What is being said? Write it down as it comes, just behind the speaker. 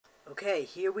Okay,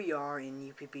 here we are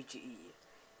in UPBGE.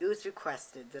 It was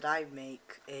requested that I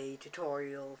make a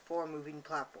tutorial for moving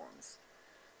platforms,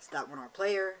 so that when our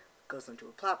player goes onto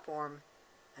a platform,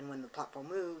 and when the platform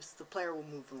moves, the player will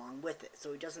move along with it,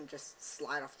 so he doesn't just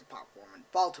slide off the platform and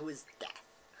fall to his death.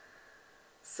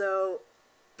 So,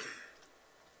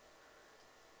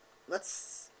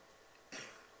 let's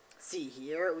see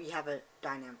here. We have a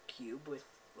dynamic cube with,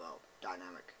 well,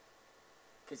 dynamic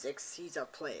physics. He's our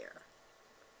player.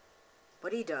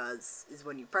 What he does is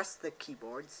when you press the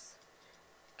keyboard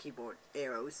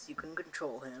arrows, you can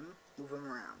control him, move him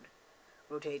around,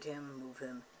 rotate him, move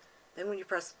him. Then when you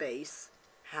press space,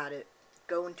 had it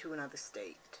go into another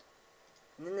state.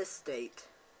 And in this state,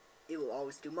 it will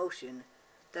always do motion.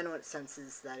 Then when it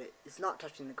senses that it is not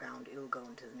touching the ground, it will go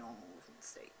into the normal movement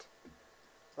state.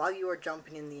 While you are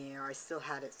jumping in the air, I still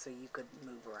had it so you could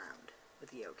move around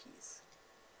with the arrow keys.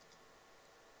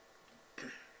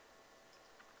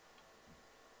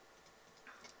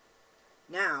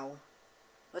 Now,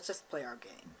 let's just play our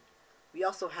game. We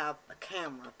also have a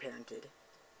camera parented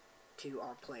to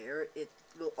our player. It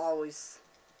will always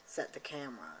set the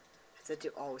camera. I said to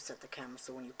always set the camera,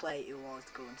 so when you play, it will always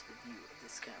go into the view of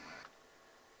this camera.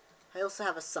 I also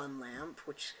have a sun lamp,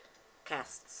 which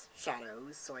casts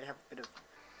shadows, so I have a bit of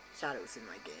shadows in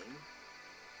my game.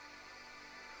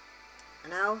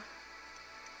 And now,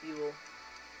 we will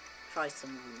try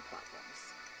some moving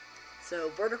platforms.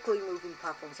 So, vertically moving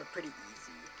platforms are pretty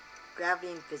easy.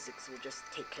 Gravity and physics will just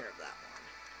take care of that one.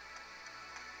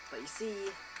 But you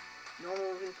see,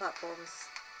 normal moving platforms,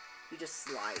 you just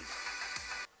slide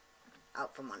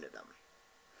out from under them.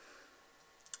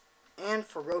 And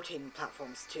for rotating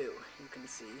platforms too, you can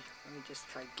see. Let me just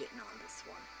try getting on this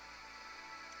one.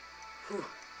 Whew.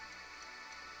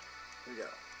 Here we go.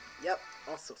 Yep,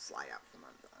 also slide out from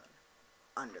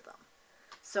under them.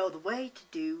 So the way to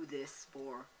do this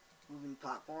for moving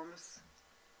platforms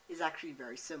is actually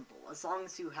very simple, as long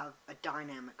as you have a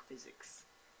dynamic physics.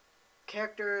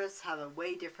 Characters have a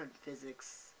way different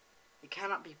physics. It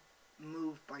cannot be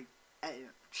moved by,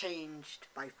 changed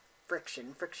by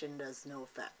friction. Friction does no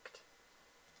effect.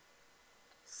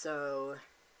 So,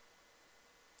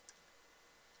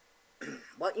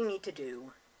 what you need to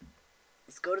do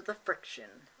is go to the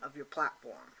friction of your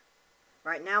platform.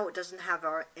 Right now it doesn't have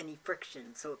any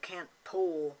friction, so it can't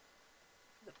pull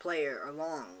the player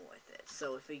along with it.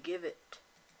 So if we give it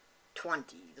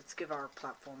 20, let's give our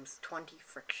platforms 20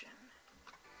 friction.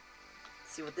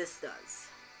 See what this does.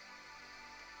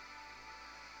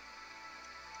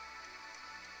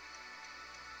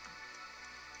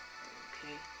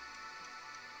 Okay,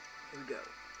 here we go.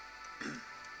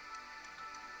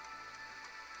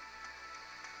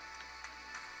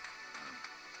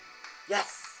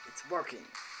 Yes, it's working.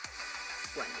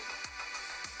 Splendid.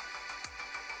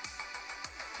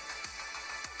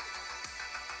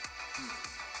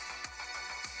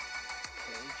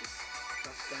 Okay, just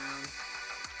drop down.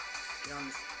 Get on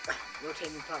this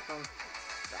rotating platform.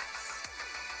 That's.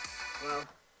 Well,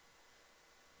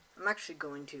 I'm actually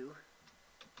going to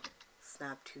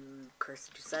snap to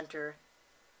cursor to center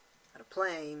at a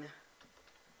plane.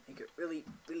 Make it really,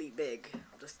 really big.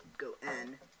 I'll just go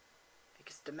N.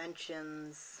 Because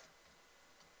dimensions,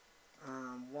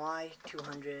 Y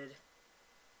 200,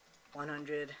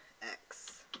 100,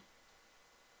 X.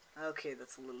 Okay,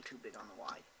 that's a little too big on the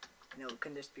Y. No, it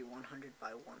can just be 100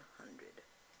 by 100.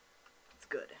 It's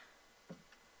good.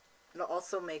 And I'll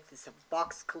also make this have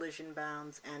box collision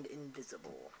bounds and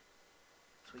invisible,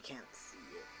 so we can't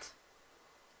see it.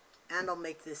 And I'll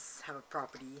make this have a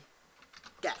property,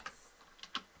 depth.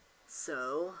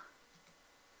 So,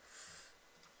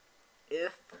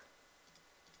 well,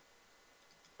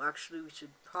 actually we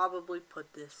should probably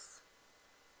put this,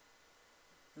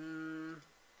 oh,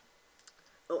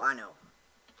 I know.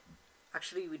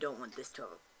 Actually, we don't want this to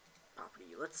have a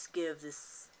property. Let's give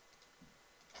this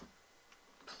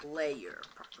player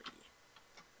property.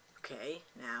 Okay,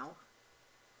 now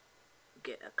we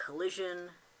get a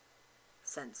collision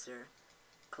sensor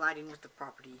colliding with the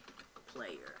property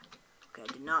player. Okay,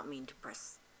 I did not mean to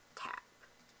press tab.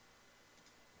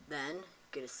 Then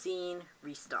get a scene,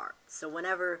 restart. So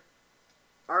whenever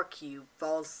our cube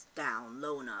falls down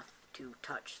low enough to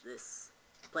touch this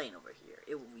plane over here,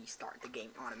 it will restart the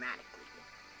game automatically.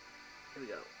 Here we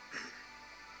go.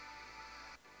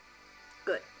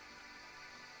 Good.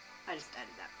 I just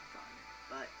added that for fun,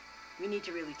 but we need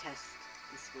to really test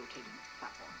this rotating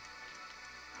platform.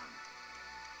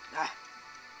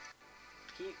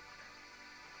 Keep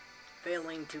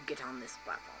failing to get on this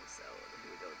platform, so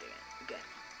here we go again.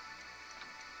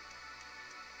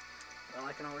 Well,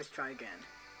 I can always try again.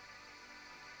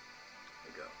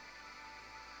 There we go.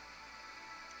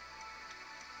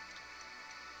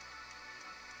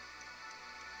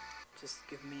 Just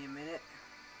give me a minute.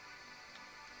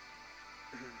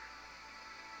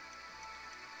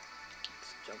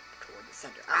 Let's jump toward the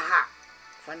center. Aha!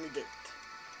 Finally did it.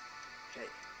 Okay.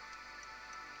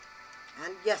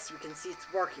 And yes, we can see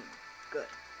it's working. Good.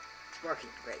 It's working.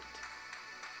 Great.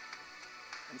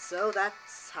 And so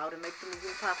that's how to make the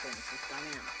moving platforms with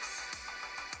Dynamics.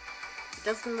 It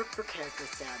doesn't work for characters,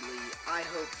 sadly. I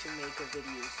hope to make a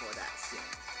video for that soon.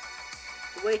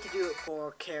 The way to do it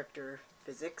for character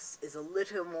physics is a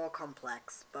little more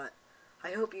complex, but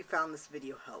I hope you found this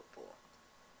video helpful.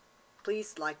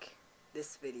 Please like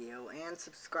this video and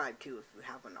subscribe too if you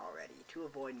haven't already to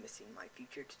avoid missing my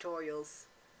future tutorials.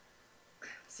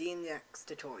 See you in the next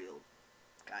tutorial,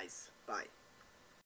 guys. Bye.